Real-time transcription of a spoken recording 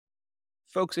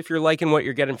Folks, if you're liking what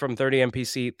you're getting from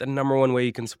 30MPC, the number one way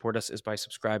you can support us is by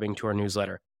subscribing to our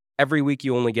newsletter. Every week,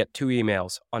 you only get 2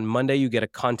 emails. On Monday, you get a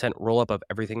content roll-up of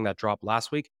everything that dropped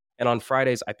last week. And on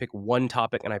Fridays, I pick one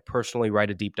topic and I personally write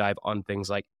a deep dive on things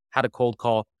like how to cold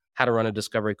call, how to run a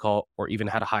discovery call, or even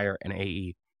how to hire an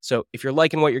AE. So if you're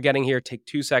liking what you're getting here, take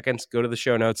 2 seconds, go to the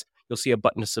show notes. You'll see a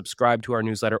button to subscribe to our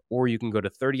newsletter, or you can go to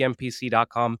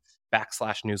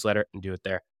 30mpc.com/newsletter and do it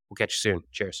there. We'll catch you soon.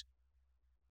 Cheers.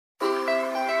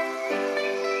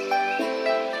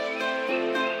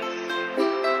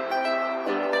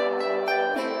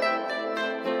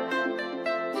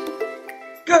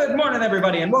 Good morning,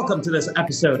 everybody, and welcome to this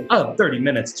episode of 30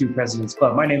 Minutes to President's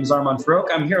Club. My name is Armand Farouk.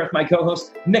 I'm here with my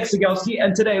co-host, Nick Cegelski,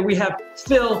 and today we have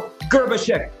Phil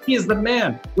Gerbashek. He is the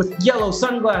man with yellow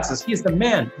sunglasses. He is the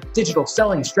man with digital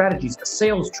selling strategies, a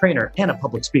sales trainer, and a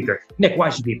public speaker. Nick, why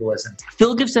should people listen?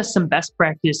 Phil gives us some best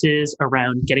practices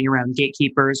around getting around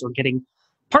gatekeepers or getting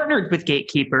partnered with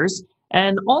gatekeepers,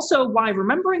 and also why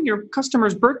remembering your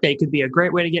customer's birthday could be a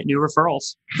great way to get new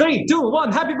referrals. 3, 2,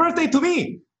 1, happy birthday to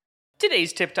me!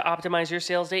 Today's tip to optimize your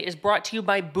sales day is brought to you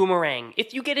by Boomerang.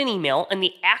 If you get an email and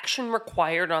the action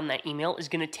required on that email is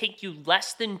going to take you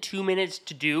less than 2 minutes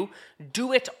to do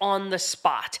it on the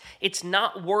spot. It's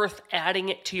not worth adding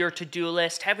it to your to-do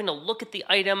list, having to look at the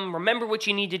item, remember what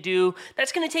you need to do.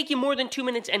 That's going to take you more than 2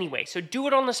 minutes anyway, so do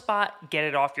it on the spot, get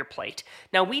it off your plate.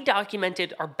 Now, we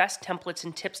documented our best templates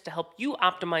and tips to help you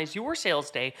optimize your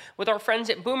sales day with our friends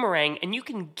at Boomerang, and you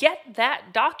can get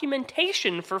that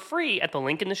documentation for free at the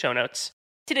link in the show notes.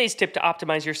 Today's tip to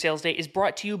optimize your sales day is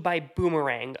brought to you by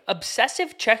Boomerang.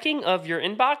 Obsessive checking of your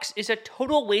inbox is a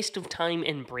total waste of time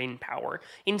and brain power.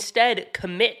 Instead,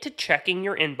 commit to checking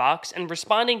your inbox and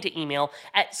responding to email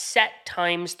at set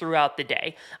times throughout the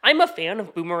day. I'm a fan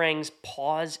of Boomerang's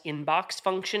pause inbox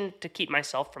function to keep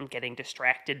myself from getting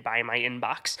distracted by my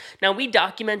inbox. Now, we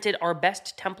documented our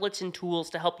best templates and tools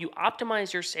to help you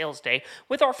optimize your sales day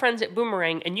with our friends at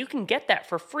Boomerang, and you can get that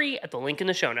for free at the link in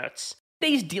the show notes.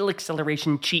 Today's deal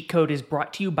acceleration cheat code is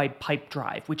brought to you by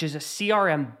Pipedrive, which is a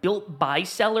CRM built by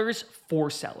sellers for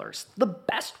sellers. The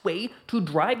best way to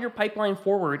drive your pipeline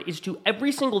forward is to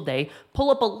every single day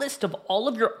pull up a list of all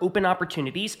of your open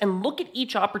opportunities and look at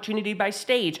each opportunity by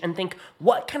stage and think,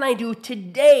 what can I do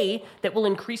today that will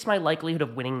increase my likelihood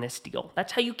of winning this deal?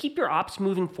 That's how you keep your ops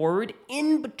moving forward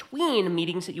in between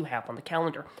meetings that you have on the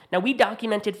calendar. Now, we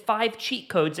documented 5 cheat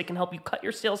codes that can help you cut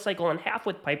your sales cycle in half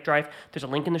with Pipedrive. There's a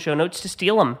link in the show notes to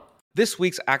steal them. This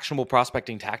week's actionable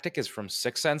prospecting tactic is from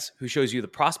 6 Sense, who shows you the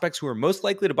prospects who are most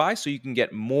likely to buy so you can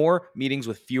get more meetings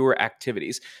with fewer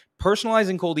activities.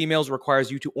 Personalizing cold emails requires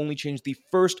you to only change the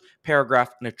first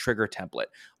paragraph in a trigger template.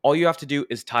 All you have to do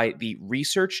is tie the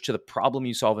research to the problem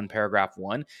you solve in paragraph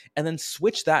 1, and then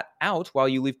switch that out while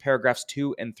you leave paragraphs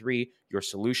 2 and 3, your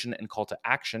solution and call to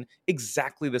action,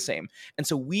 exactly the same. And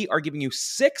so we are giving you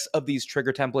 6 of these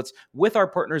trigger templates with our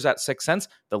partners at 6 Sense.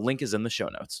 The link is in the show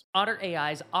notes. Otter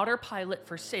AI's Autopilot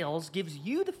for Sales gives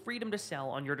you the freedom to sell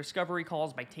on your discovery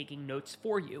calls by taking notes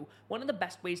for you. One of the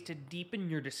best ways to deepen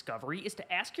your discovery is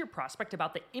to ask your prospect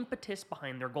about the impetus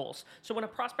behind their goals. So when a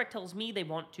prospect tells me they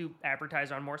want to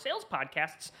advertise on more sales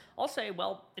podcasts, I'll say,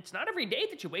 well, it's not every day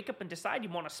that you wake up and decide you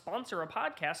want to sponsor a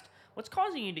podcast. What's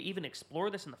causing you to even explore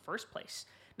this in the first place?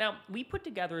 Now, we put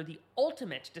together the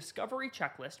ultimate discovery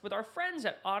checklist with our friends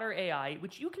at Otter AI,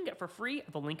 which you can get for free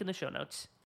at the link in the show notes.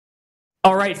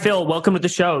 All right, Phil, welcome to the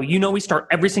show. You know we start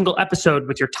every single episode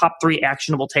with your top 3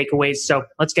 actionable takeaways, so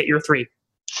let's get your 3.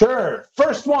 Sure.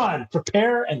 First one,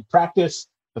 prepare and practice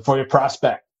before you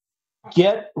prospect.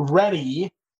 Get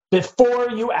ready before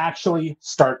you actually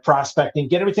start prospecting.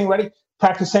 Get everything ready.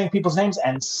 Practice saying people's names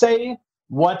and say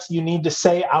what you need to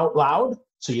say out loud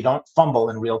so you don't fumble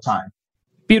in real time.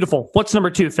 Beautiful. What's number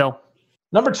 2, Phil?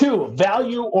 Number 2,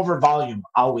 value over volume,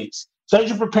 always. So as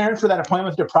you're preparing for that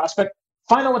appointment with your prospect,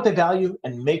 find out what they value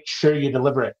and make sure you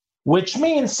deliver it, which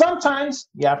means sometimes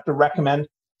you have to recommend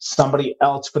somebody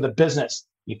else for the business.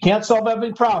 You can't solve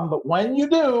every problem, but when you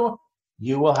do,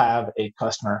 you will have a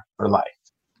customer for life.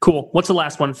 Cool. What's the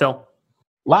last one, Phil?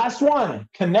 Last one,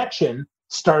 connection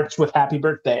starts with happy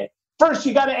birthday. First,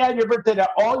 you got to add your birthday to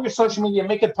all your social media,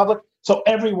 make it public so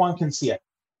everyone can see it.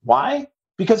 Why?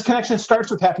 Because connection starts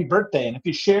with happy birthday. And if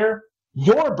you share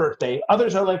your birthday,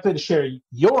 others are likely to share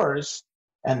yours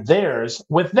and theirs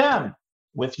with them,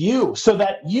 with you, so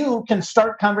that you can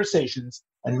start conversations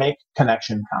and make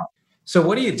connection count. So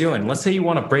what are you doing? Let's say you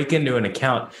want to break into an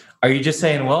account. Are you just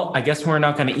saying, well, I guess we're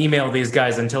not going to email these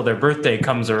guys until their birthday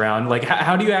comes around? Like,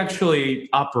 how do you actually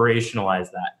operationalize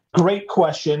that? Great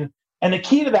question. And the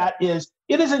key to that is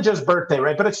it isn't just birthday,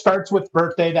 right? But it starts with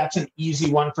birthday. That's an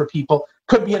easy one for people.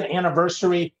 Could be an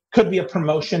anniversary, could be a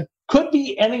promotion, could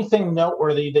be anything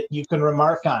noteworthy that you can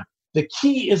remark on. The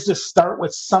key is to start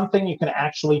with something you can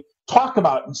actually talk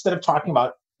about instead of talking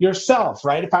about yourself,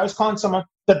 right? If I was calling someone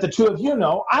that the two of you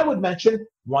know, I would mention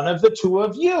one of the two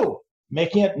of you,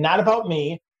 making it not about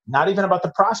me, not even about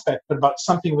the prospect, but about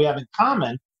something we have in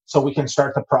common so we can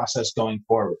start the process going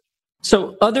forward.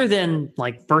 So other than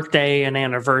like birthday and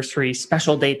anniversary,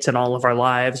 special dates in all of our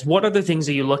lives, what other things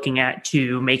are you looking at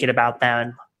to make it about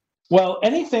them? Well,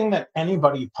 anything that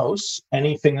anybody posts,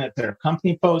 anything that their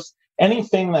company posts,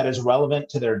 anything that is relevant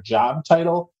to their job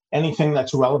title, anything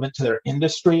that's relevant to their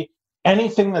industry,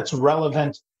 anything that's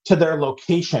relevant to their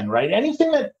location, right?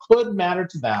 Anything that could matter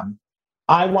to them,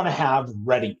 I want to have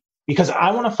ready because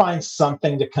I want to find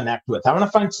something to connect with. I want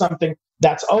to find something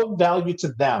that's of value to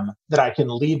them that I can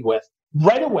lead with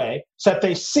right away so that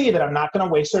they see that I'm not going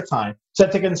to waste their time, so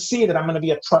that they can see that I'm going to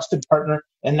be a trusted partner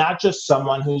and not just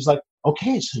someone who's like,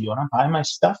 okay, so you want to buy my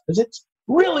stuff because it's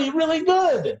really, really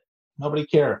good. Nobody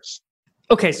cares.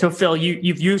 Okay, so Phil,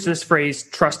 you've used this phrase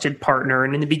trusted partner.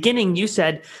 And in the beginning, you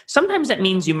said sometimes that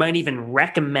means you might even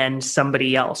recommend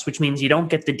somebody else, which means you don't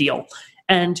get the deal.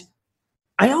 And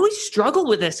I always struggle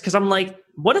with this because I'm like,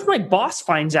 what if my boss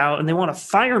finds out and they want to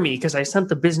fire me because I sent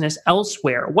the business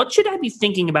elsewhere? What should I be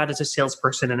thinking about as a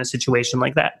salesperson in a situation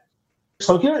like that?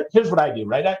 So here's what I do,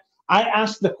 right? I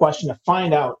ask the question to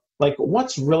find out, like,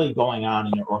 what's really going on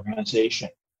in your organization?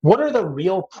 What are the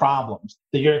real problems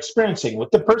that you're experiencing?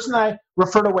 With the person I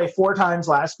referred away 4 times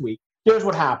last week, here's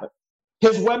what happened.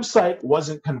 His website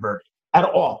wasn't converting at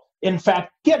all. In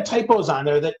fact, he had typos on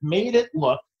there that made it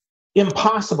look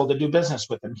impossible to do business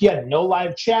with him. He had no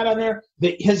live chat on there.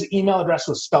 His email address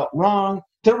was spelt wrong.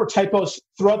 There were typos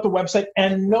throughout the website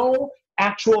and no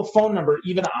actual phone number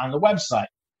even on the website.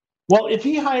 Well, if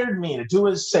he hired me to do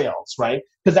his sales, right?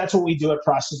 Because that's what we do at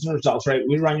Process and Results, right?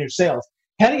 We run your sales.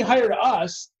 Had he hired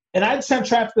us and I'd sent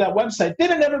traffic to that website, they'd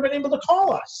have never been able to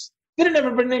call us. They'd have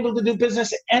never been able to do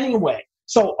business anyway.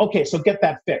 So get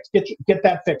that fixed. Get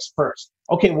that fixed first.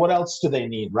 Okay, what else do they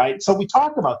need, right? So we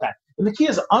talk about that. And the key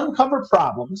is uncover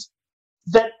problems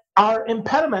that are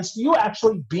impediments to you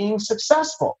actually being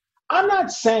successful. I'm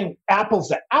not saying apples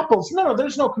to apples. No,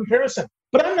 there's no comparison.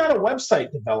 But I'm not a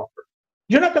website developer.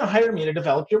 You're not going to hire me to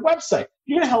develop your website.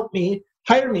 You're going to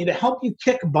hire me to help you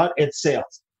kick butt at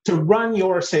sales, to run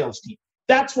your sales team.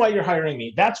 That's why you're hiring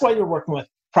me. That's why you're working with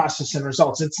Process and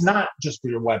Results. It's not just for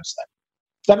your website.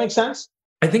 Does that make sense?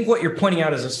 I think what you're pointing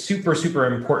out is a super, super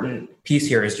important piece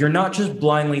here is you're not just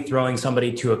blindly throwing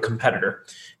somebody to a competitor.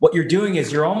 What you're doing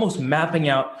is you're almost mapping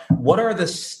out what are the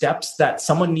steps that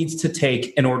someone needs to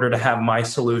take in order to have my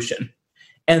solution.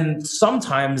 And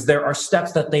sometimes there are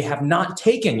steps that they have not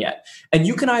taken yet. And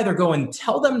you can either go and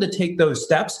tell them to take those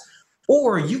steps,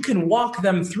 or you can walk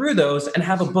them through those and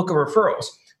have a book of referrals.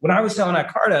 When I was selling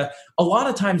at Carta, a lot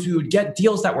of times we would get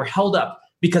deals that were held up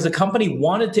because a company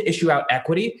wanted to issue out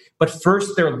equity, but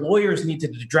first their lawyers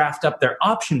needed to draft up their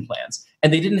option plans,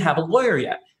 and they didn't have a lawyer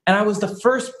yet. And I was the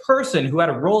first person who had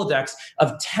a Rolodex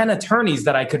of 10 attorneys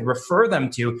that I could refer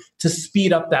them to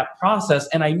speed up that process,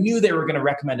 and I knew they were going to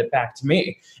recommend it back to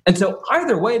me. And so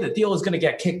either way, the deal is going to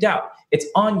get kicked out. It's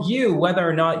on you whether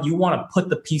or not you want to put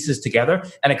the pieces together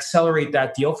and accelerate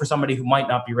that deal for somebody who might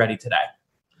not be ready today.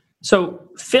 So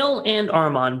Phil and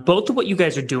Armand, both of what you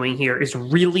guys are doing here is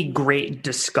really great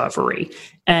discovery.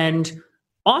 And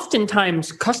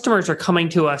oftentimes customers are coming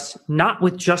to us not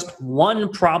with just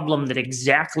one problem that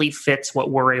exactly fits what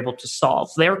we're able to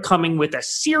solve. They're coming with a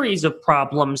series of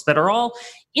problems that are all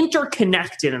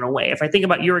interconnected in a way. If I think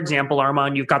about your example,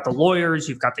 Armand, you've got the lawyers,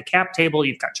 you've got the cap table,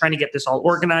 you've got trying to get this all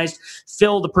organized.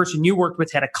 Phil, the person you worked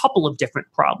with, had a couple of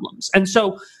different problems. And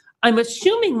so I'm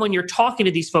assuming when you're talking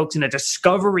to these folks in a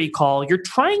discovery call, you're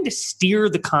trying to steer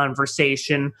the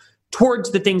conversation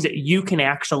towards the things that you can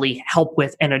actually help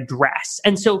with and address.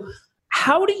 And so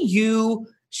how do you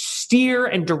steer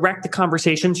and direct the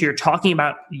conversation so you're talking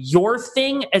about your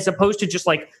thing as opposed to just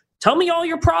like, tell me all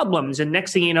your problems, and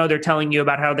next thing you know, they're telling you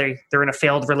about how they're in a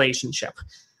failed relationship?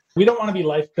 We don't want to be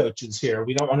life coaches here.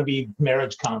 We don't want to be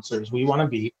marriage counselors. We want to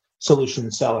be solution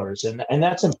sellers. And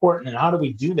that's important. And how do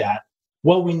we do that?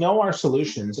 Well, we know our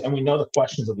solutions and we know the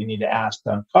questions that we need to ask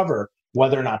to uncover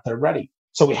whether or not they're ready.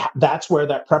 So that's where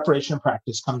that preparation and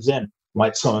practice comes in, why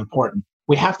it's so important.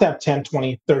 We have to have 10,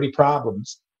 20, 30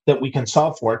 problems that we can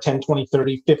solve for, 10, 20,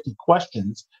 30, 50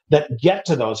 questions that get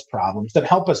to those problems, that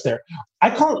help us there.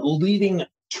 I call it leading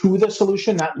to the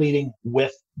solution, not leading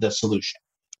with the solution,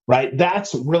 right?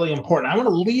 That's really important. I want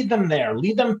to lead them there,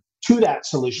 lead them to that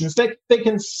solution so they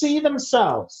can see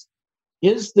themselves.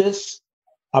 Is this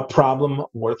a problem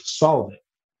worth solving?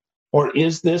 Or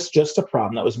is this just a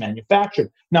problem that was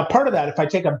manufactured? Now, part of that, if I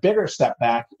take a bigger step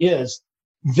back, is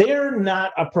they're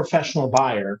not a professional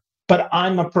buyer, but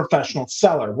I'm a professional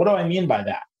seller. What do I mean by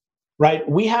that? Right?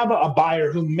 We have a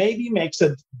buyer who maybe makes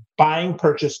a buying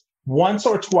purchase once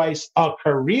or twice a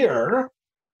career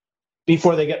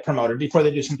before they get promoted, before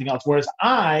they do something else. Whereas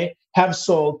I have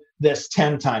sold this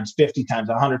 10 times, 50 times,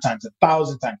 100 times,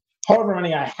 1,000 times, however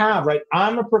many I have, right?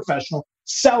 I'm a professional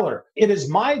seller. It is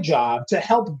my job to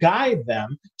help guide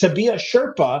them to be a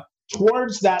Sherpa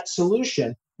towards that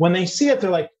solution. When they see it, they're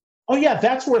like, oh yeah,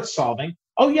 that's worth solving.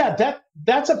 Oh yeah,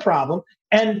 that's a problem.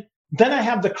 And then I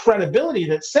have the credibility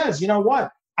that says, you know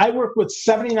what? I worked with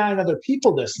 79 other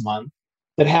people this month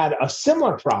that had a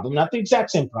similar problem, not the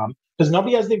exact same problem, because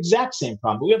nobody has the exact same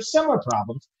problem. But we have similar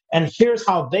problems, and here's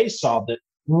how they solved it.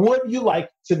 Would you like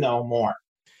to know more?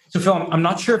 So Phil, I'm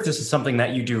not sure if this is something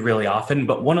that you do really often,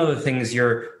 but one of the things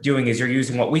you're doing is you're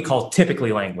using what we call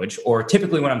typically language, or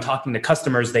typically when I'm talking to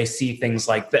customers, they see things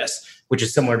like this, which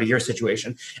is similar to your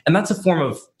situation. And that's a form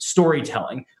of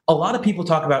storytelling. A lot of people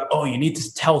talk about, oh, you need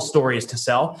to tell stories to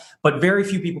sell, but very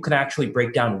few people can actually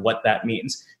break down what that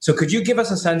means. So could you give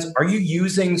us a sense, are you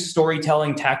using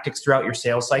storytelling tactics throughout your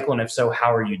sales cycle? And if so,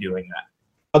 how are you doing that?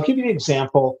 I'll give you an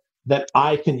example that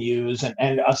I can use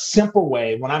and a simple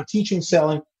way when I'm teaching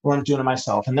selling or I'm doing it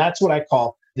myself. And that's what I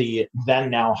call the then,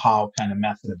 now, how kind of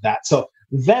method of that. So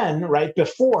then, right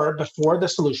before the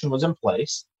solution was in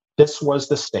place, this was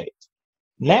the state.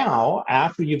 Now,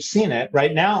 after you've seen it,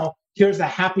 right now, here's the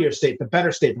happier state, the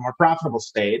better state, the more profitable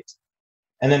state.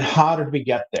 And then how did we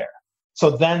get there?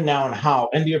 So then, now, and how.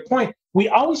 And to your point, we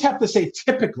always have to say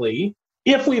typically,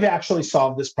 if we've actually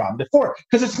solved this problem before,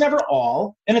 because it's never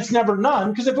all and it's never none,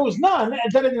 because if it was none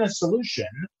and then in a solution,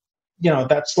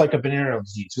 that's like a venereal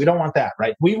disease. We don't want that,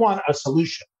 right? We want a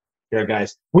solution here,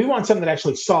 guys. We want something that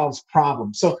actually solves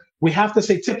problems. So we have to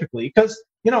say typically, because,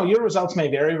 your results may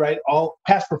vary, right? All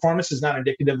past performance is not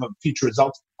indicative of future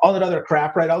results, all that other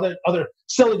crap, right? All that other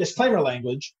silly disclaimer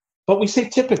language. But we say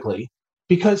typically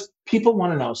because people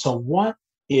want to know, so what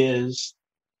is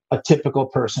a typical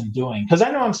person doing? Because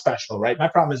I know I'm special, right? My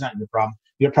problem is not your problem.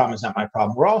 Your problem is not my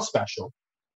problem. We're all special,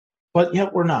 but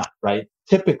yet we're not, right?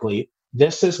 Typically,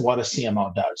 this is what a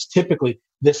CMO does. Typically,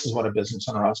 this is what a business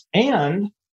owner does. And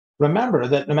remember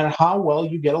that no matter how well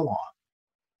you get along,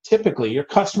 typically your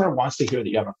customer wants to hear that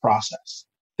you have a process.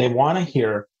 They want to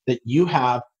hear that you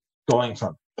have going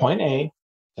from point A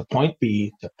to point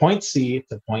B to point C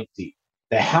to point D.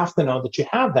 They have to know that you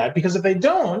have that, because if they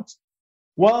don't,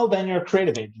 well, then you're a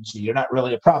creative agency. You're not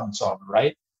really a problem solver,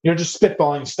 right? You're just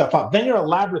spitballing stuff up. Then you're a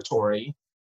laboratory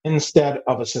instead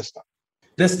of a system.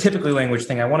 This typically language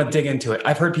thing, I want to dig into it.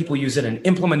 I've heard people use it in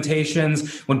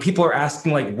implementations. When people are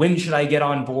asking, like, when should I get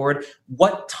on board?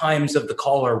 What times of the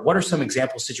call, or what are some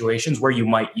example situations where you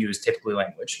might use typically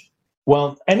language?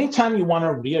 Well, anytime you want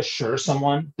to reassure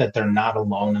someone that they're not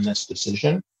alone in this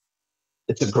decision,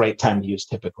 it's a great time to use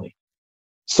typically.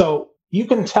 So you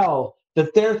can tell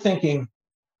that they're thinking,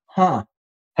 have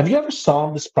you ever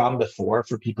solved this problem before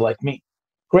for people like me?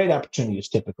 Great opportunities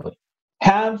typically.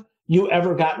 Have you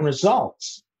ever gotten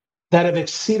results that have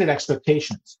exceeded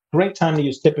expectations? Great time to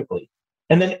use typically.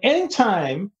 And then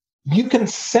anytime you can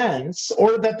sense,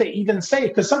 or that they even say,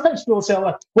 because sometimes people say,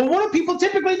 well, what do people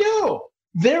typically do?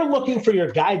 They're looking for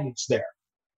your guidance there,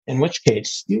 in which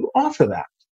case you offer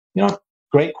that.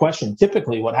 Great question.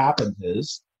 Typically what happens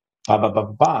is,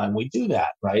 and we do that,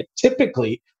 right?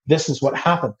 Typically, this is what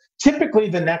happens. Typically,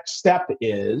 the next step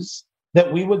is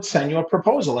that we would send you a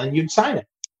proposal and you'd sign it.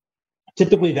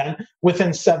 Typically then,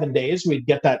 within 7 days, we'd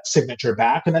get that signature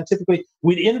back. And then typically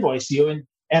we'd invoice you,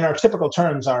 and our typical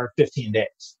terms are 15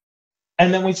 days.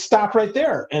 And then we stop right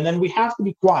there. And then we have to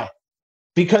be quiet,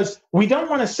 because we don't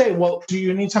want to say, well, do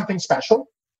you need something special?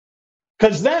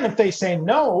 Because then if they say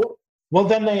no, well,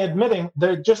 then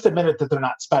they're just admitted that they're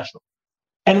not special.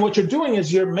 And what you're doing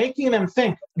is you're making them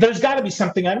think there's got to be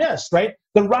something I missed, right?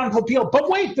 The Ron Popeil, but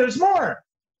wait, there's more.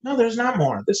 No, there's not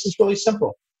more. This is really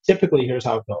simple. Typically, here's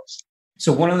how it goes.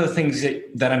 So one of the things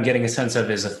that I'm getting a sense of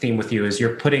is a theme with you is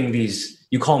you're putting these,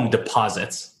 you call them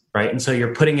deposits, right? And so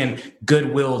you're putting in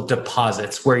goodwill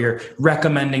deposits where you're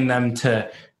recommending them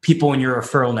to people in your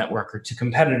referral network or to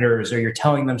competitors, or you're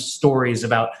telling them stories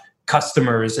about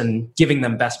customers and giving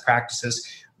them best practices.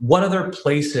 What other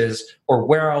places or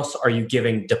where else are you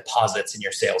giving deposits in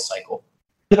your sales cycle?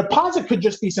 The deposit could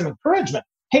just be some encouragement.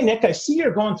 Hey, Nick, I see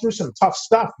you're going through some tough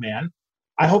stuff, man.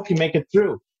 I hope you make it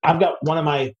through. I've got one of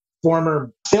my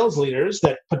former sales leaders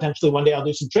that potentially one day I'll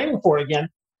do some training for again,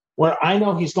 where I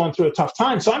know he's going through a tough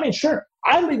time. So I made sure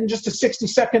I'm leaving just a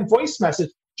 60-second voice message,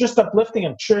 just uplifting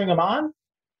him, cheering him on.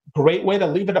 great way to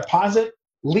leave a deposit.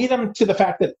 Lead them to the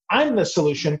fact that I'm the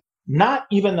solution, not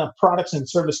even the products and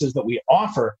services that we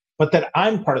offer, but that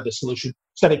I'm part of the solution.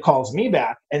 So that he calls me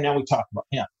back, and now we talk about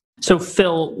him. So,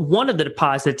 Phil, one of the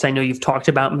deposits I know you've talked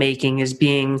about making is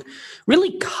being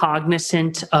really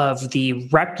cognizant of the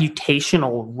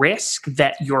reputational risk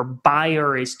that your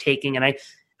buyer is taking. And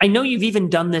I know you've even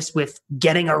done this with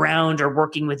getting around or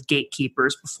working with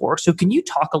gatekeepers before. So can you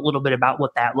talk a little bit about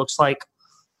what that looks like?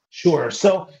 Sure.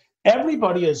 So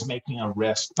everybody is making a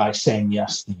risk by saying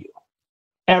yes to you.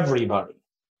 Everybody.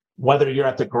 Whether you're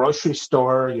at the grocery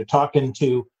store, you're talking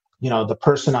to the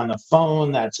person on the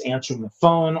phone that's answering the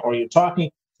phone, or you're talking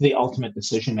to the ultimate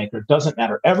decision maker. It doesn't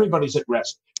matter. Everybody's at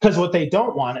risk, because what they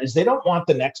don't want is they don't want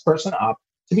the next person up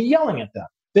to be yelling at them.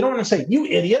 They don't want to say, "You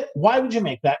idiot, why would you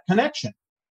make that connection?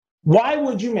 Why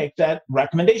would you make that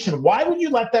recommendation? Why would you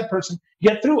let that person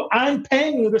get through? I'm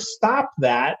paying you to stop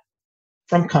that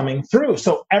from coming through."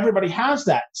 So everybody has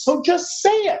that. So just say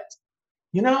it.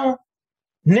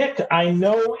 Nick, I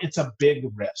know it's a big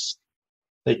risk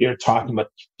that you're talking about.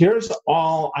 Here's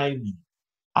all I need.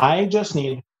 I just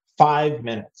need 5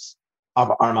 minutes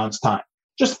of Armand's time.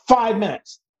 Just 5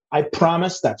 minutes. I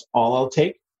promise that's all I'll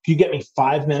take. If you get me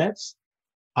 5 minutes,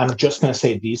 I'm just going to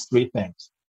say these 3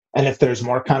 things. And if there's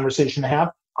more conversation to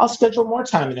have, I'll schedule more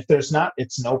time. And if there's not,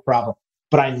 it's no problem.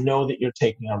 But I know that you're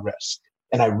taking a risk,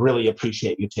 and I really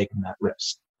appreciate you taking that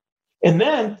risk. And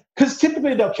then, because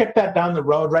typically they'll kick that down the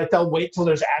road, right? They'll wait till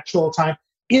there's actual time.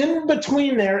 In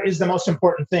between there is the most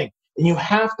important thing. And you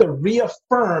have to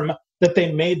reaffirm that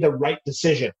they made the right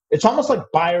decision. It's almost like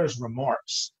buyer's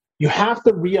remorse. You have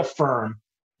to reaffirm,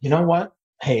 you know what?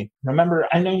 Hey, remember,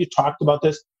 I know you talked about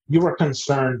this. You were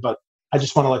concerned, but I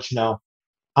just want to let you know,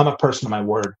 I'm a person of my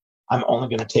word. I'm only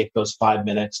going to take those 5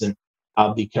 minutes, and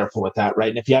I'll be careful with that, right?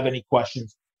 And if you have any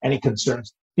questions, any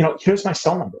concerns, here's my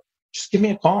cell number. Just give me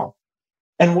a call.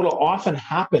 And what will often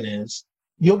happen is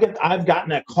I've gotten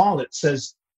that call that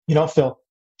says, Phil,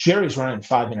 Jerry's running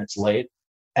 5 minutes late,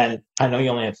 and I know you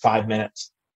only had 5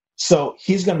 minutes. So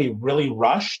he's going to be really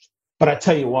rushed. But I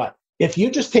tell you what, if you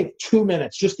just take 2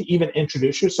 minutes just to even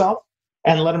introduce yourself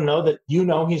and let him know that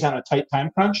he's on a tight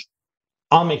time crunch,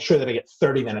 I'll make sure that I get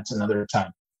 30 minutes another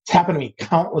time. It's happened to me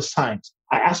countless times.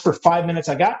 I asked for 5 minutes.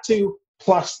 I got 2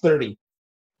 plus 30.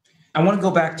 I want to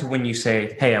go back to when you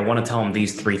say, hey, I want to tell them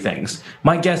these 3 things.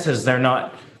 My guess is they're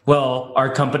not, well, our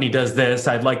company does this.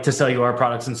 I'd like to sell you our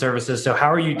products and services. So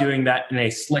how are you doing that in a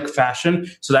slick fashion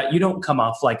so that you don't come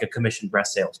off like a commission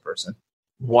breast salesperson?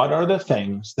 What are the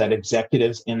things that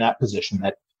executives in that position,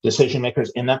 that decision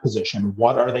makers in that position,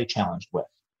 what are they challenged with?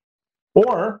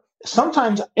 Or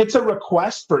sometimes it's a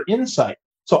request for insight.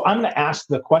 So I'm going to ask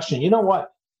the question, you know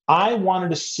what? I wanted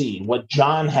to see what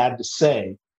John had to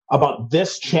say about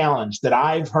this challenge that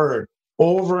I've heard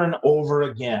over and over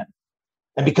again.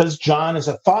 And because John is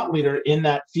a thought leader in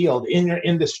that field, in your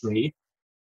industry,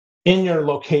 in your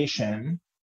location,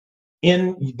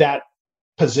 in that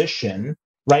position,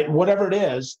 right? Whatever it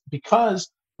is,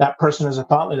 because that person is a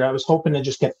thought leader, I was hoping to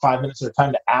just get 5 minutes at a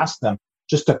time to ask them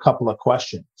just a couple of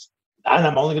questions. And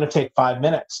I'm only going to take 5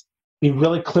 minutes. Be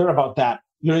really clear about that.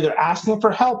 You're either asking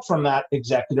for help from that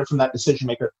executive, from that decision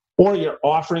maker, or you're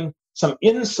offering some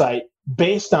insight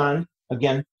based on,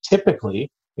 again, typically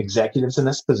executives in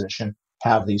this position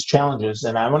have these challenges.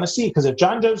 And I want to see, because if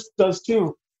John does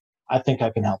too, I think I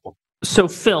can help him. So,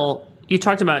 Phil, you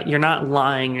talked about you're not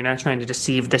lying, you're not trying to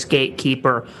deceive this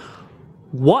gatekeeper.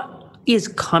 What is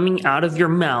coming out of your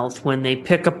mouth when they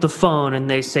pick up the phone and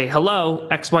they say, hello,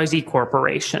 XYZ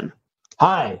Corporation?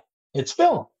 Hi, it's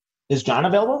Phil. Is John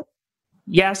available?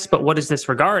 Yes, but what is this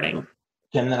regarding?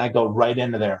 And then I go right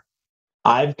into there.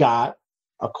 I've got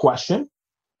a question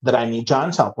that I need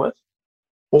John's help with,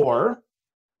 or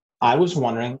I was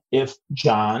wondering if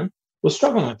John was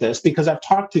struggling with this, because I've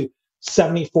talked to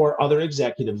 74 other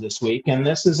executives this week, and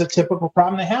this is a typical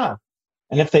problem they have.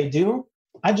 And if they do,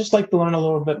 I'd just like to learn a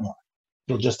little bit more.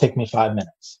 It'll just take me 5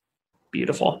 minutes.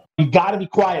 Beautiful. You got to be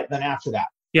quiet then after that.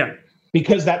 Yeah.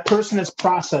 Because that person is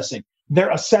processing. They're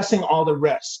assessing all the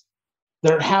risks.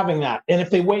 They're having that. And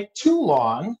if they wait too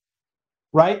long,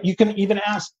 right, you can even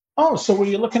ask, oh, so were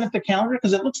you looking at the calendar?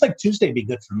 Because it looks like Tuesday would be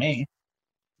good for me.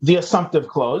 The assumptive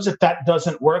close. If that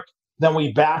doesn't work, then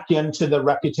we back into the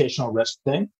reputational risk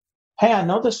thing. Hey, I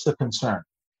know this is a concern.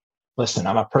 Listen,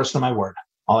 I'm a person of my word.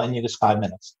 All I need is 5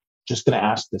 minutes. Just going to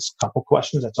ask this couple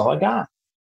questions. That's all I got.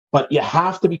 But you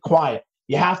have to be quiet.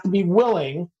 You have to be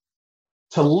willing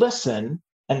to listen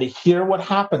and to hear what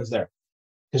happens there.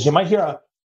 Because you might hear a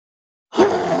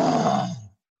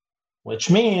which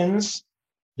means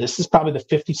this is probably the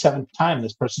 57th time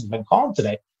this person's been called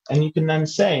today. And you can then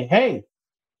say, hey,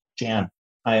 Jan,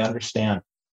 I understand.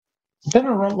 It's been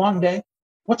a long day.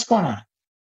 What's going on?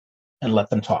 And let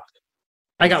them talk.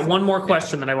 I got one more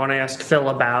question that I want to ask Phil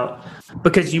about,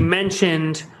 because you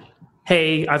mentioned,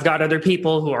 hey, I've got other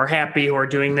people who are happy, who are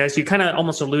doing this. You kind of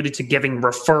almost alluded to giving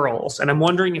referrals. And I'm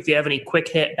wondering if you have any quick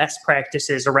hit best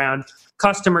practices around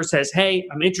customer says, hey,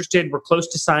 I'm interested, we're close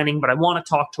to signing, but I want to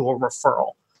talk to a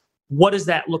referral. What does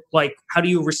that look like? How do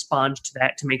you respond to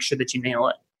that to make sure that you nail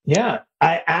it? Yeah,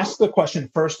 I asked the question,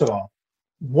 first of all,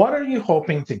 what are you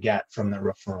hoping to get from the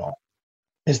referral?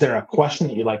 Is there a question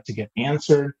that you'd like to get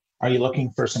answered? Are you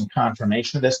looking for some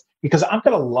confirmation of this? Because I've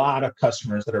got a lot of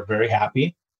customers that are very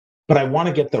happy, but I want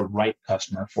to get the right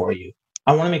customer for you.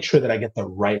 I want to make sure that I get the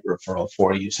right referral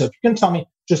for you. So if you can tell me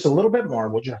just a little bit more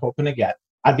what you're hoping to get,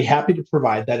 I'd be happy to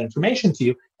provide that information to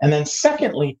you. And then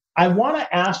secondly, I want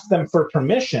to ask them for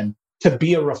permission to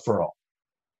be a referral.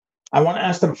 I want to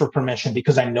ask them for permission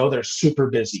because I know they're super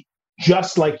busy,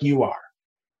 just like you are.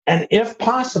 And if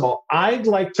possible, I'd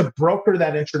like to broker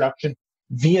that introduction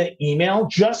via email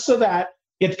just so that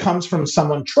it comes from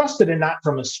someone trusted and not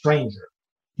from a stranger.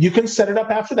 You can set it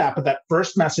up after that, but that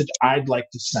first message I'd like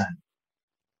to send.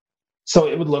 So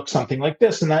it would look something like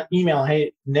this in that email.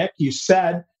 Hey, Nick, you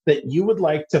said that you would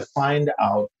like to find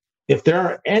out if there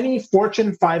are any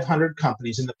Fortune 500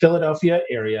 companies in the Philadelphia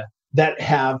area that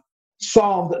have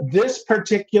solved this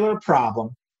particular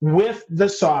problem with the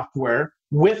software,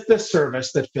 with the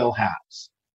service that Phil has.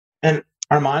 And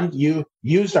Armand, you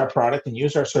used our product and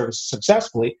used our service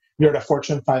successfully. You're at a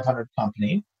Fortune 500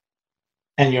 company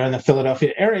and you're in the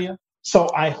Philadelphia area. So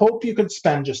I hope you could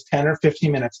spend just 10 or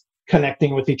 15 minutes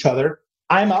connecting with each other.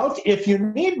 I'm out. If you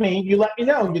need me, you let me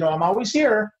know. I'm always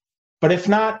here. But if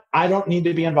not, I don't need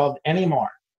to be involved anymore.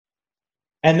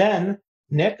 And then,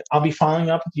 Nick, I'll be following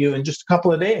up with you in just a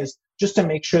couple of days just to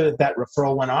make sure that that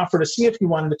referral went off or to see if you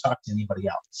wanted to talk to anybody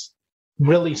else.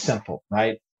 Really simple,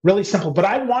 right? Really simple. But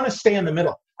I want to stay in the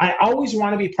middle. I always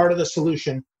want to be part of the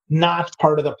solution, not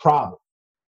part of the problem.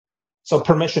 So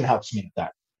permission helps me with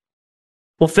that.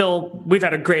 Well, Phil, we've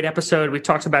had a great episode. We've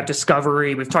talked about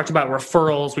discovery. We've talked about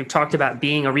referrals. We've talked about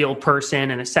being a real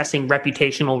person and assessing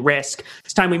reputational risk.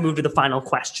 It's time we move to the final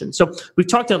question. So we've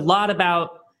talked a lot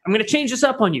about, I'm going to change this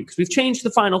up on you because we've changed the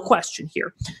final question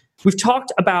here. We've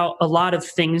talked about a lot of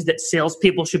things that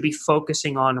salespeople should be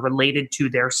focusing on related to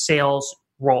their sales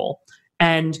role.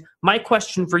 And my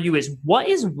question for you is, what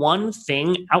is one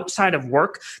thing outside of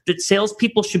work that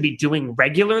salespeople should be doing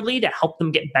regularly to help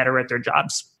them get better at their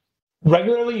jobs?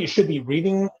 Regularly, you should be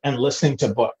reading and listening to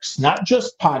books, not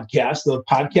just podcasts. The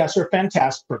podcasts are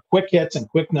fantastic for quick hits and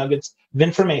quick nuggets of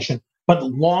information, but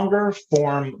longer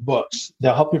form books.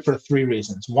 They'll help you for three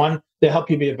reasons. One, they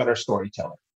help you be a better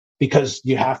storyteller because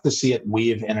you have to see it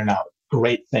weave in and out.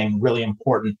 Great thing, really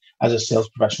important as a sales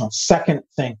professional. Second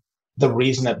thing, the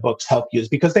reason that books help you is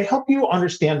because they help you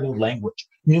understand new language,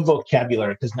 new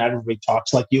vocabulary, because not everybody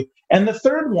talks like you. And the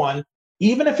third one,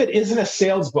 even if it isn't a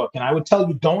sales book, and I would tell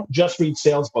you don't just read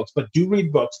sales books, but do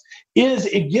read books, is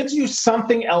it gives you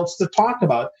something else to talk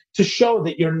about to show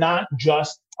that you're not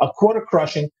just a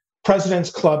quota-crushing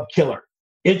President's Club killer.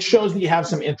 It shows that you have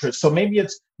some interest. So maybe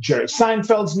it's Jerry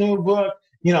Seinfeld's new book,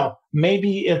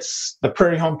 maybe it's The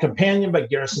Prairie Home Companion by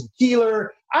Garrison Keillor.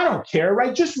 I don't care,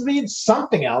 right? Just read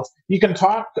something else you can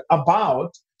talk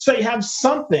about so you have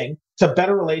something to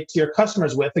better relate to your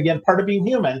customers with. Again, part of being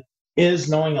human is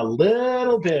knowing a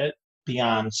little bit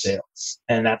beyond sales.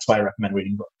 And that's why I recommend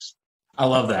reading books. I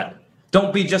love that.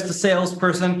 Don't be just a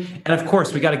salesperson. And of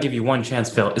course, we got to give you one chance,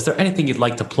 Phil. Is there anything you'd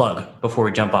like to plug before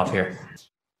we jump off here?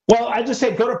 Well, I just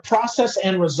say go to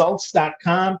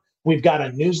processandresults.com. We've got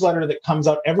a newsletter that comes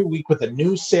out every week with a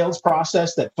new sales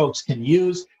process that folks can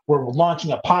use. We're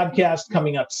launching a podcast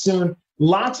coming up soon.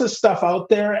 Lots of stuff out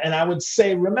there. And I would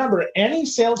say, remember, any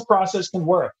sales process can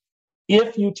work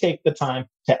if you take the time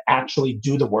to actually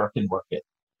do the work and work it.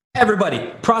 Everybody,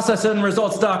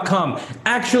 processandresults.com.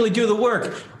 Actually do the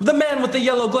work. The man with the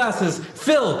yellow glasses,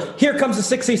 Phil. Here comes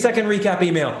a 60-second recap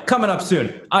email coming up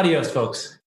soon. Adios,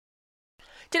 folks.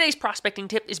 Today's prospecting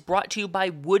tip is brought to you by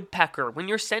Woodpecker. When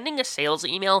you're sending a sales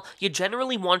email, you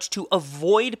generally want to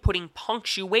avoid putting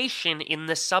punctuation in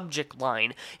the subject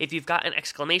line. If you've got an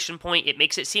exclamation point, it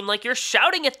makes it seem like you're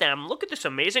shouting at them. Look at this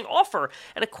amazing offer.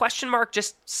 And a question mark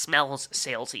just smells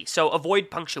salesy. So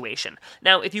avoid punctuation.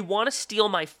 Now, if you want to steal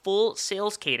my full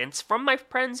sales cadence from my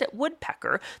friends at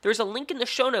Woodpecker, there's a link in the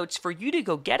show notes for you to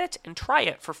go get it and try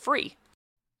it for free.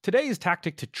 Today's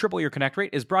tactic to triple your connect rate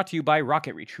is brought to you by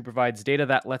RocketReach, who provides data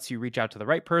that lets you reach out to the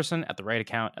right person at the right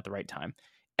account at the right time.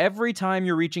 every time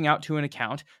you're reaching out to an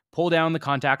account, pull down the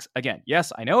contacts again.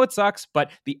 Yes, I know it sucks,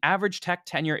 but the average tech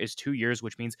tenure is 2 years,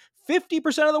 which means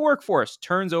 50% of the workforce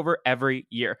turns over every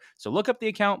year. So look up the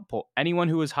account, pull anyone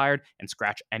who was hired, and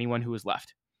scratch anyone who was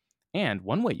left. And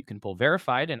one way you can pull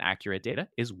verified and accurate data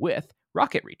is with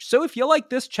RocketReach. So if you like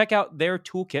this, check out their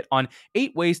toolkit on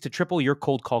 8 ways to triple your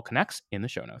cold call connects in the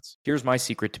show notes. Here's my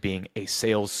secret to being a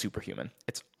sales superhuman.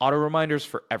 It's auto reminders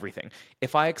for everything.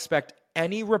 If I expect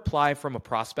any reply from a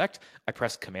prospect, I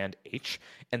press Command H,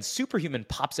 and Superhuman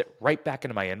pops it right back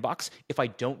into my inbox if I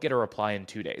don't get a reply in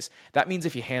 2 days. That means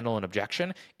if you handle an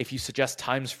objection, if you suggest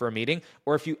times for a meeting,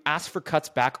 or if you ask for cuts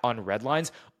back on red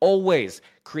lines, always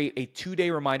create a 2-day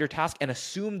reminder task and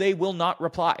assume they will not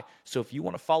reply. So if you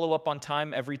want to follow up on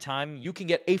time every time, you can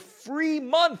get a free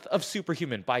month of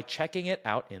Superhuman by checking it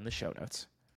out in the show notes.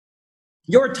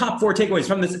 Your top 4 takeaways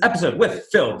from this episode with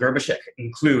Phil Gerbishik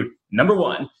include, number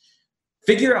 1,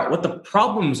 figure out what the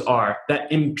problems are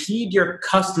that impede your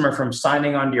customer from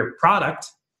signing on to your product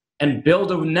and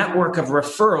build a network of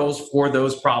referrals for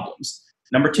those problems.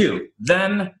 Number 2,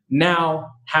 then,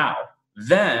 now, how.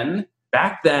 Then,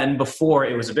 back then, before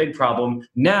it was a big problem,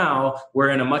 now we're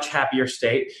in a much happier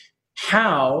state.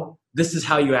 How, this is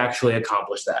how you actually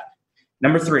accomplish that.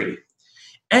 Number 3,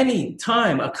 any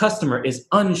time a customer is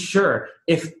unsure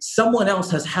if someone else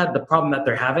has had the problem that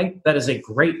they're having, that is a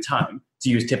great time to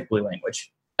use typically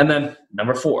language. And then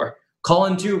number 4, call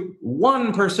into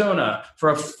one persona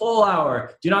for a full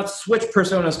hour. Do not switch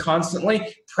personas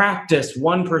constantly. Practice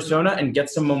one persona and get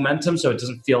some momentum so it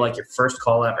doesn't feel like your first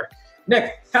call ever.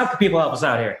 Nick, how can people help us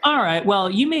out here? All right. Well,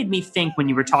 you made me think when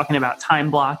you were talking about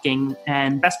time blocking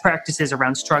and best practices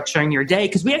around structuring your day,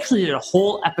 because we actually did a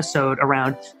whole episode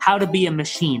around how to be a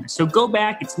machine. So go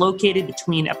back. It's located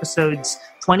between episodes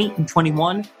 20 and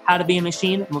 21, How to Be a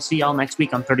Machine. And we'll see y'all next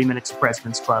week on 30 Minutes of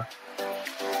President's Club.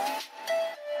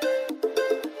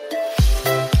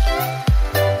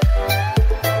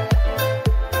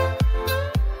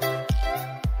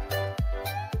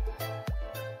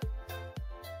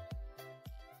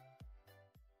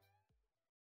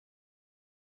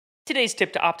 Today's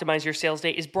tip to optimize your sales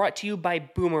day is brought to you by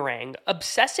Boomerang.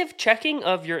 Obsessive checking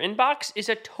of your inbox is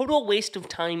a total waste of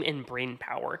time and brain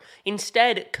power.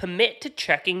 Instead, commit to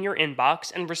checking your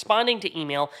inbox and responding to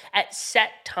email at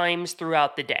set times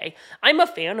throughout the day. I'm a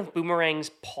fan of Boomerang's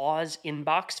pause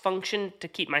inbox function to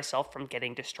keep myself from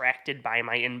getting distracted by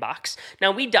my inbox.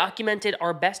 Now, we documented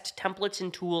our best templates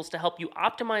and tools to help you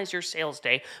optimize your sales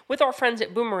day with our friends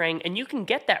at Boomerang, and you can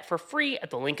get that for free at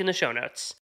the link in the show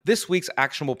notes. This week's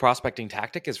actionable prospecting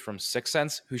tactic is from 6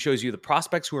 Sense, who shows you the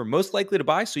prospects who are most likely to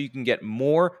buy so you can get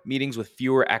more meetings with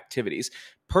fewer activities.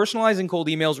 Personalizing cold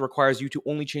emails requires you to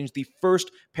only change the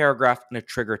first paragraph in a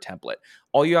trigger template.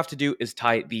 All you have to do is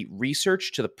tie the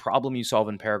research to the problem you solve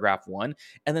in paragraph 1,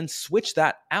 and then switch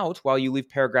that out while you leave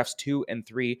paragraphs 2 and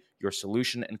 3, your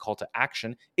solution and call to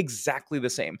action, exactly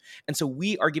the same. And so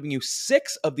we are giving you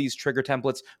 6 of these trigger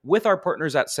templates with our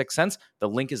partners at 6 Sense. The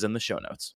link is in the show notes.